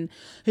in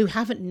who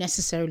haven't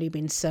necessarily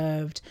been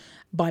served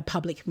by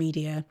public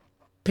media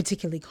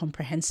particularly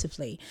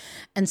comprehensively?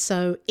 And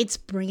so it's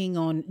bringing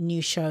on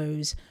new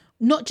shows,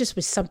 not just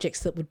with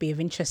subjects that would be of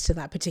interest to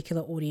that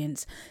particular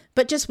audience,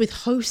 but just with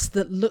hosts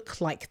that look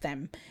like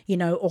them,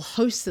 or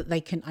hosts that they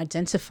can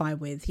identify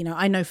with.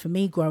 I know for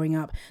me growing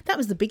up, that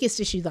was the biggest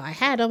issue that I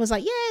had. I was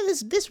like, yeah,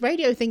 this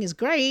radio thing is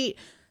great.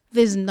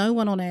 There's no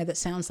one on air that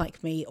sounds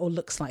like me or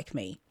looks like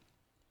me.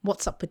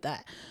 What's up with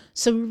that?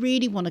 So we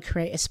really want to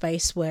create a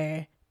space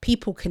where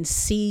people can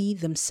see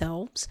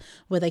themselves,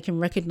 where they can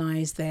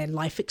recognize their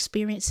life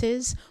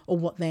experiences or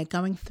what they're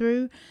going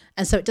through.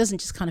 And so it doesn't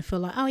just kind of feel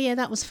like, oh yeah,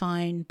 that was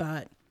fine,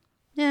 but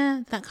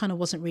yeah, that kind of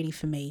wasn't really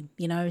for me,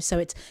 So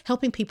it's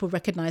helping people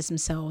recognize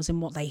themselves in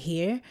what they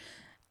hear,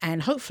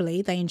 and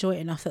hopefully they enjoy it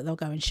enough that they'll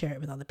go and share it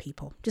with other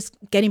people. Just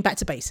getting back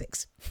to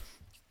basics.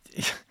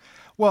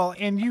 Well,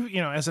 and you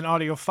as an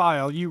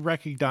audiophile, you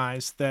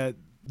recognize that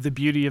the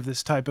beauty of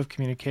this type of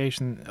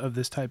communication, of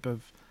this type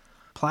of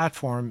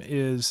platform,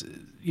 is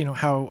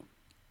how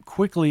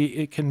quickly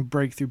it can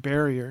break through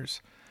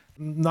barriers.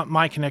 Not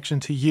my connection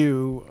to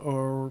you,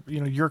 or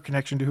your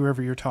connection to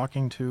whoever you're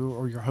talking to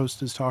or your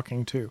host is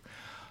talking to.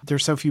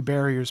 There's so few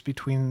barriers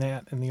between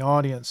that and the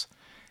audience.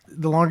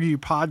 The longer you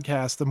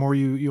podcast, the more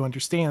you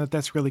understand that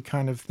that's really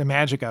kind of the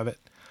magic of it.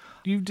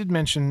 You did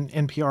mention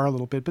NPR a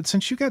little bit, but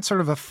since you got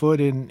sort of a foot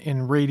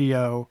in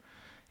radio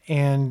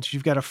and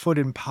you've got a foot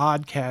in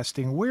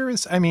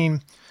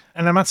podcasting,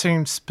 and I'm not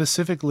saying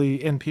specifically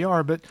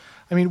NPR, but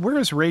where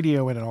is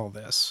radio in all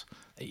this?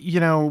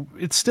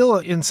 It's still,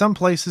 in some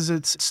places,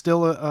 it's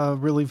still a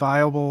really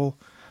viable,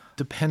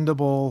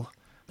 dependable,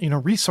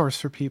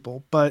 resource for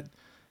people. But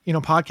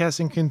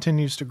podcasting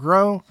continues to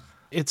grow.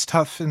 It's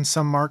tough in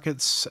some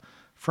markets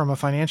from a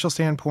financial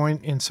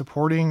standpoint in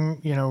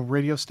supporting,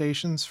 radio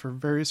stations for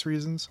various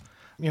reasons.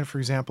 For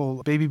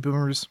example, baby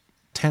boomers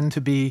tend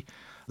to be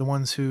the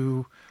ones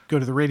who go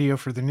to the radio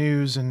for the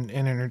news and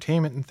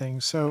entertainment and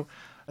things. So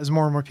as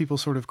more and more people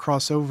sort of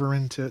cross over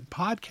into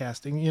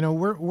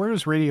podcasting, where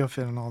does radio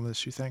fit in all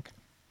this, you think?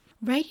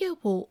 Radio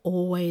will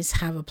always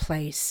have a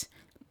place,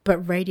 but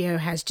radio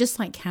has, just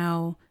like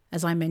how,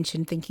 as I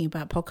mentioned, thinking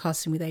about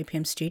podcasting with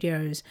APM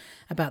Studios,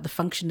 about the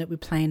function that we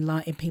play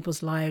in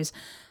people's lives,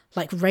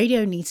 like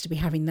radio needs to be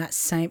having that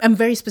same, and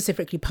very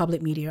specifically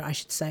public media, I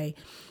should say,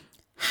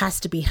 has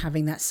to be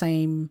having that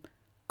same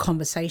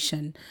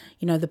conversation.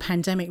 The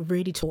pandemic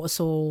really taught us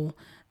all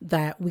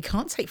that we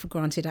can't take for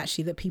granted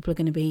actually that people are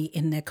going to be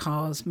in their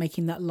cars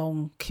making that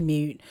long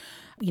commute.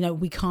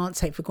 We can't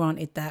take for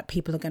granted that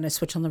people are going to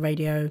switch on the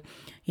radio,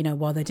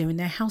 while they're doing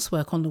their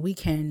housework on the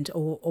weekend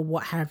or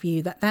what have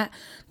you. That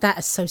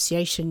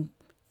association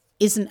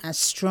isn't as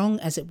strong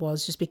as it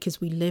was, just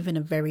because we live in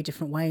a very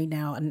different way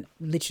now. And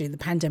literally the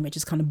pandemic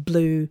just kind of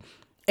blew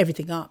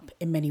everything up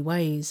in many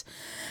ways.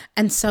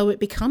 And so it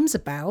becomes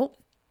about,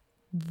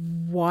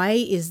 why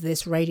is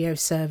this radio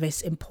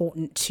service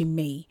important to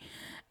me?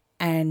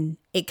 And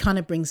it kind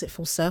of brings it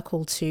full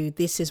circle to,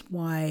 this is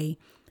why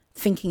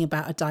thinking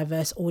about a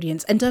diverse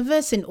audience, and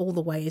diverse in all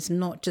the ways,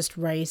 not just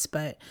race,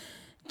 but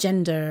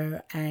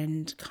gender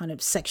and kind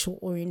of sexual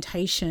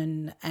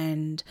orientation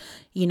and,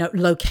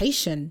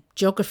 location,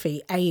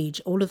 geography,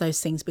 age, all of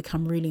those things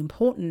become really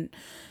important,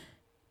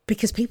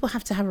 because people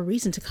have to have a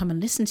reason to come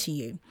and listen to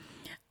you.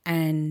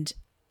 And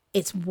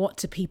it's, what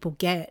do people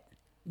get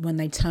when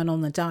they turn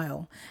on the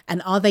dial?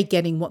 And are they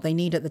getting what they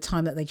need at the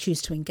time that they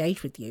choose to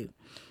engage with you?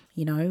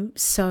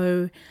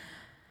 So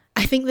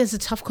I think there's a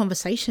tough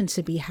conversation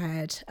to be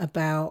had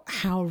about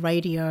how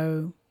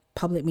radio,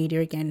 public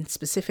media again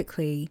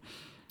specifically,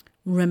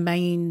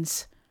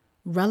 remains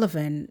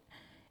relevant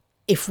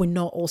if we're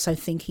not also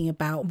thinking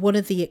about what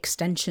are the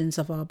extensions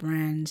of our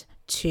brand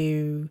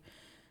to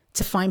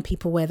find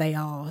people where they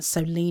are.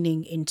 So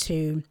leaning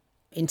into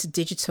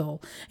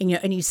digital,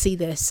 and you see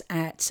this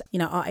at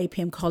our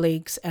APM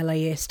colleagues,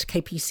 LAist,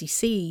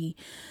 KPCC,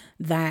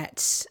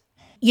 that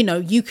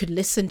you could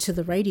listen to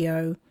the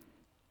radio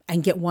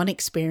and get one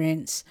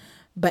experience,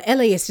 but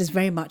LAist is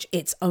very much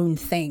its own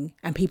thing,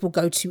 and people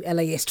go to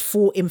LAist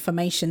for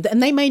information,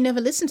 and they may never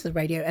listen to the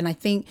radio. And I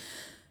think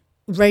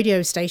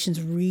radio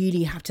stations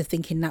really have to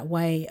think in that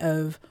way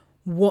of,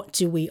 what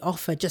do we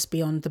offer just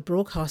beyond the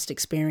broadcast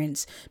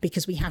experience?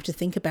 Because we got to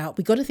think about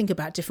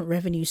different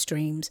revenue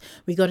streams.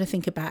 We got to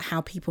think about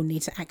how people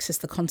need to access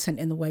the content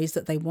in the ways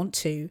that they want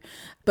to.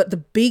 But the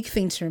big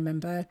thing to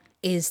remember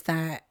is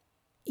that,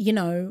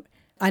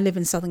 I live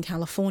in Southern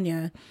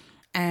California,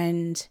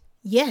 and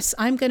yes,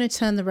 I'm going to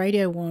turn the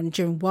radio on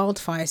during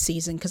wildfire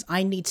season because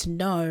I need to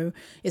know,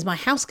 is my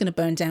house going to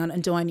burn down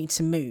and do I need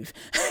to move?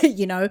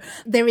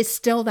 There is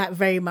still that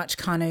very much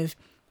kind of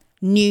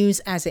news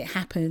as it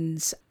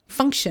happens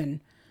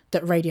function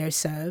that radio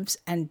serves,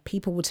 and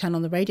people will turn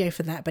on the radio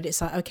for that. But it's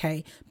like,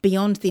 okay,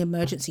 beyond the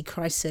emergency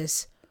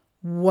crisis,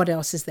 what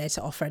else is there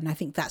to offer? And I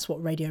think that's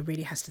what radio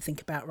really has to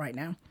think about right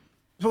now.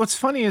 So what's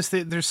funny is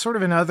that there's sort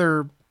of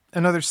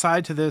another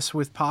side to this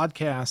with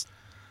podcasts.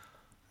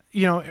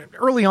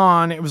 Early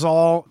on, it was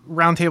all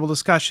roundtable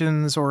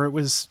discussions, or it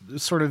was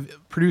sort of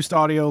produced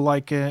audio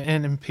like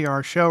an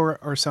NPR show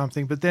or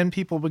something. But then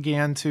people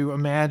began to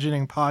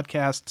imagining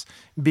podcasts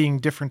being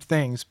different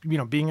things,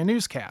 being a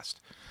newscast.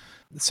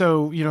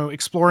 So,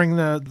 exploring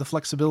the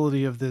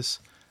flexibility of this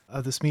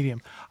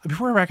medium.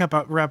 Before I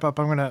wrap up,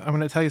 I'm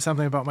gonna tell you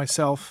something about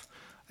myself.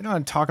 I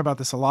don't talk about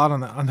this a lot on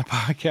the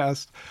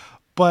podcast,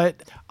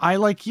 but I,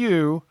 like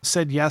you,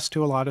 said yes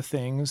to a lot of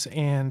things.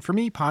 And for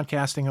me,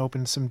 podcasting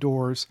opened some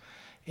doors.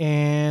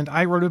 And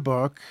I wrote a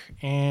book,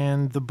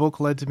 and the book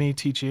led to me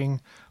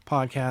teaching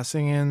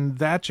podcasting. And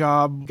that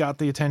job got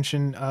the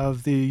attention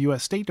of the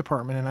U.S. State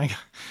Department. And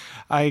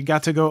I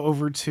got to go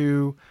over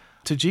to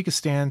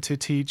Tajikistan to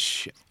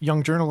teach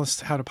young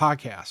journalists how to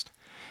podcast.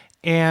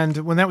 And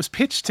when that was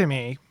pitched to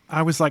me,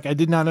 I was like, I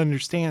did not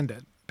understand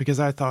it, because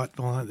I thought,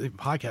 well, the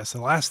podcast is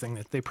the last thing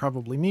that they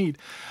probably need.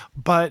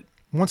 But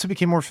once I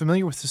became more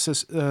familiar with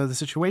the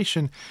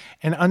situation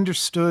and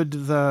understood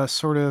the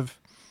sort of,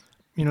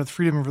 the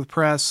freedom of the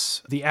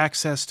press, the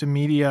access to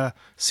media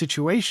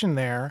situation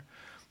there,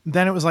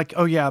 then it was like,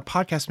 oh yeah,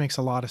 podcast makes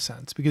a lot of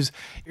sense, because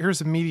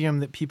here's a medium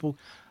that people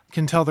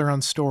can tell their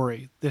own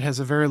story, that has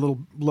a very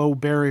low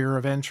barrier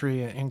of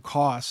entry and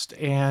cost,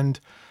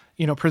 and,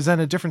 present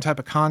a different type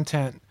of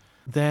content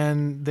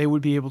than they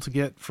would be able to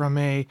get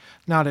from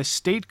not a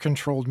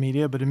state-controlled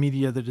media, but a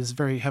media that is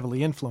very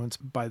heavily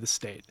influenced by the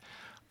state.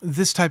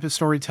 This type of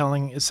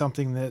storytelling is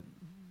something that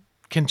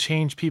can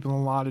change people in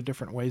a lot of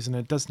different ways, and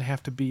it doesn't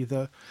have to be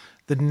the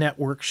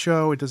network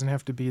show. It doesn't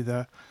have to be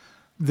the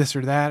this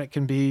or that. It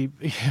can be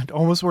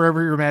almost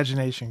wherever your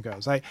imagination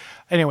goes.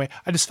 Anyway,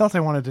 I just felt I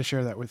wanted to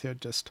share that with you,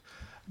 just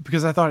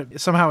because I thought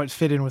somehow it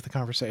fit in with the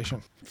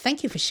conversation.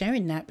 Thank you for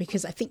sharing that,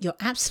 because I think you're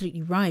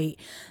absolutely right.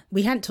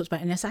 We hadn't talked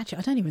about it, and it's actually,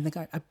 I don't even think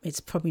it's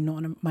probably not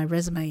on my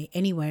resume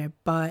anywhere,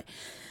 but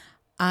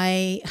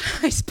I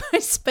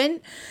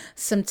spent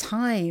some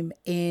time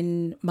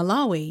in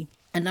Malawi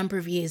a number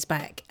of years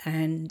back,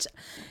 and,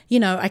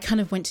 I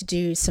kind of went to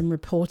do some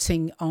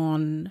reporting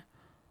on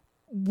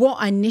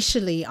what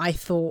initially I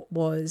thought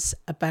was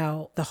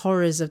about the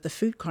horrors of the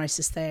food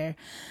crisis there.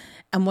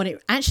 And what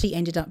it actually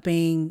ended up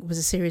being was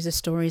a series of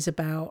stories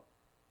about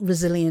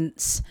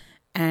resilience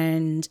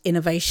and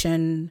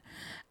innovation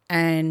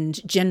and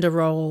gender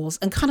roles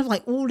and kind of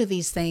like all of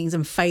these things,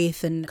 and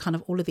faith and kind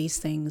of all of these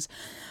things.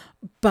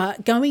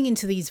 But going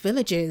into these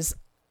villages,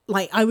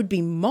 like, I would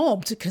be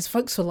mobbed because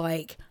folks were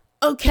like,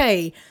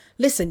 okay,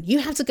 listen, you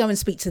have to go and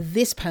speak to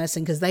this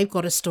person because they've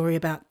got a story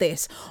about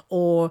this,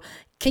 or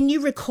can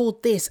you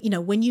record this?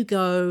 When you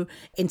go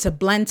into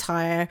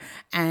Blantyre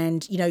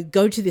and,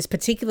 go to this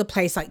particular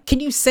place, like,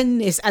 can you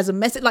send this as a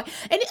message? Like,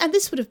 and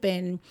this would have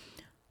been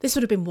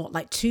what,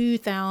 like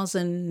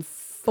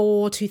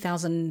 2004,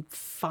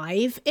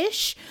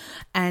 2005-ish.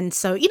 And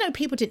so,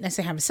 people didn't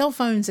necessarily have cell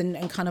phones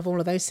and kind of all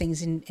of those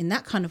things in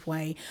that kind of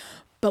way.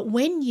 But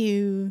when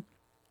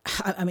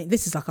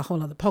this is like a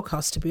whole other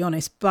podcast, to be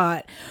honest,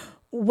 but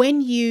when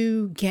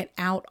you get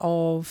out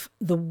of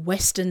the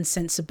Western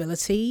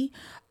sensibility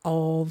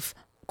of,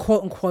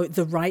 quote unquote,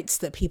 the rights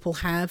that people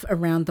have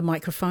around the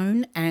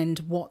microphone and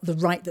what the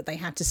right that they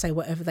have to say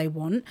whatever they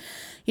want,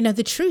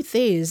 the truth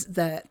is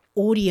that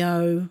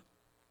audio,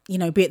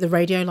 be it the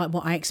radio, like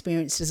what I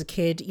experienced as a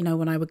kid,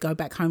 when I would go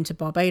back home to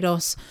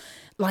Barbados,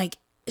 like,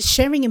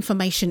 sharing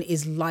information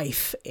is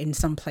life in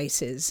some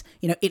places.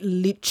 It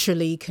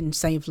literally can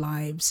save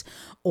lives,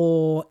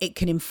 or it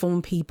can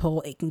inform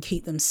people, it can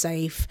keep them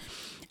safe.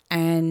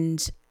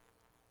 And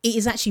it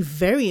is actually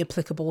very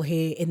applicable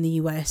here in the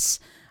US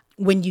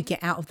when you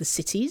get out of the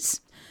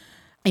cities.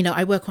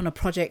 I work on a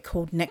project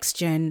called Next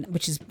Gen,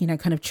 which is,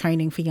 kind of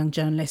training for young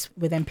journalists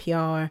with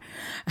NPR,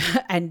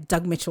 and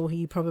Doug Mitchell, who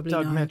you probably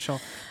know.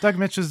 Doug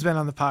Mitchell's been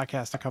on the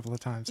podcast a couple of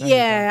times.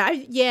 Yeah.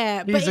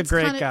 He's a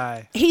great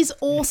guy. He's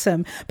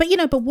awesome. But,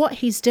 but what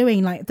he's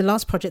doing, like the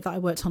last project that I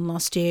worked on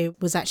last year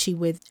was actually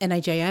with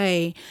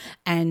NAJA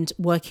and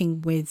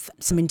working with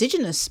some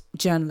Indigenous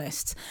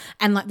journalists.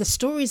 And like the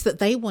stories that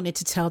they wanted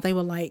to tell, they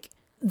were like,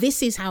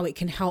 this is how it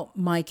can help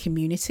my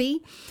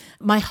community.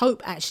 My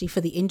hope actually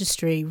for the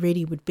industry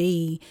really would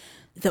be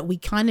that we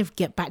kind of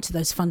get back to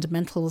those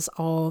fundamentals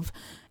of,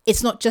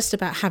 it's not just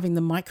about having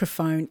the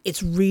microphone,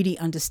 it's really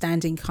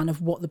understanding kind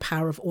of what the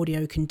power of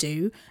audio can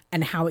do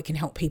and how it can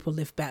help people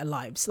live better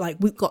lives. Like,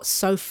 we've got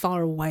so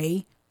far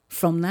away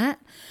from that.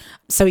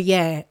 So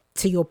yeah,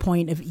 to your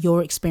point of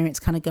your experience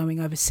kind of going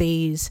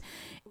overseas,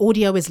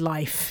 audio is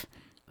life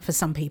for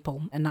some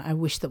people. And I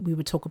wish that we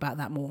would talk about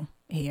that more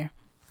here.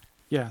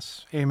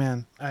 Yes.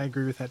 Amen. I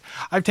agree with that.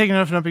 I've taken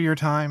enough of your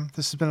time.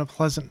 This has been a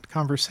pleasant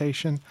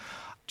conversation.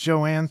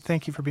 Joanne,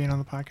 thank you for being on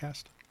the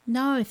podcast.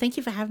 No, thank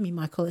you for having me,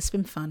 Michael. It's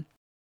been fun.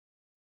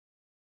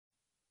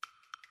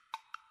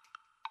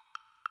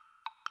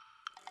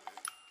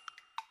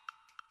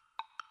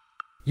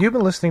 You've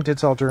been listening to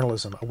It's All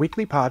Journalism, a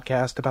weekly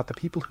podcast about the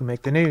people who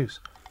make the news.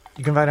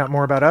 You can find out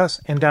more about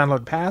us and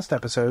download past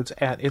episodes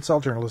at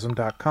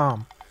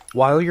itsalljournalism.com.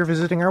 While you're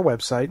visiting our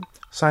website,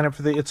 sign up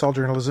for the It's All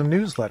Journalism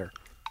newsletter.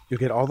 You'll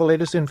get all the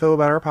latest info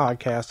about our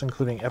podcast,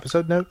 including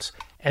episode notes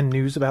and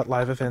news about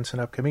live events and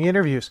upcoming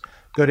interviews.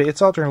 Go to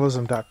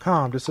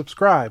itsalljournalism.com to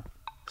subscribe.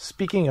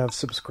 Speaking of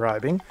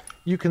subscribing,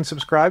 you can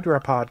subscribe to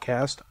our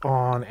podcast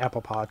on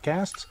Apple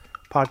Podcasts,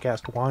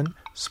 Podcast One,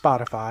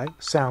 Spotify,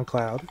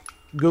 SoundCloud,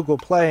 Google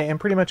Play, and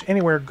pretty much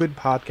anywhere good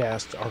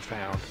podcasts are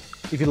found.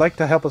 If you'd like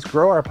to help us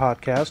grow our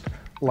podcast,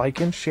 like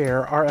and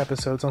share our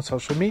episodes on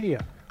social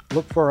media.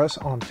 Look for us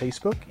on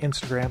Facebook,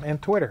 Instagram,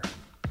 and Twitter.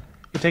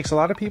 It takes a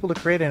lot of people to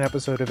create an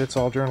episode of It's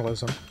All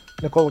Journalism.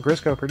 Nicola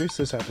Grisco produced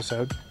this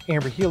episode.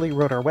 Amber Healy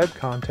wrote our web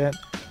content.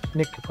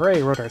 Nick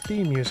Capre wrote our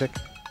theme music.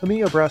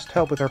 Emilio Brust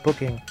helped with our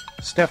booking.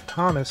 Steph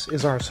Thomas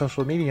is our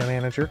social media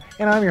manager.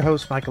 And I'm your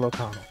host, Michael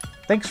O'Connell.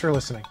 Thanks for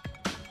listening.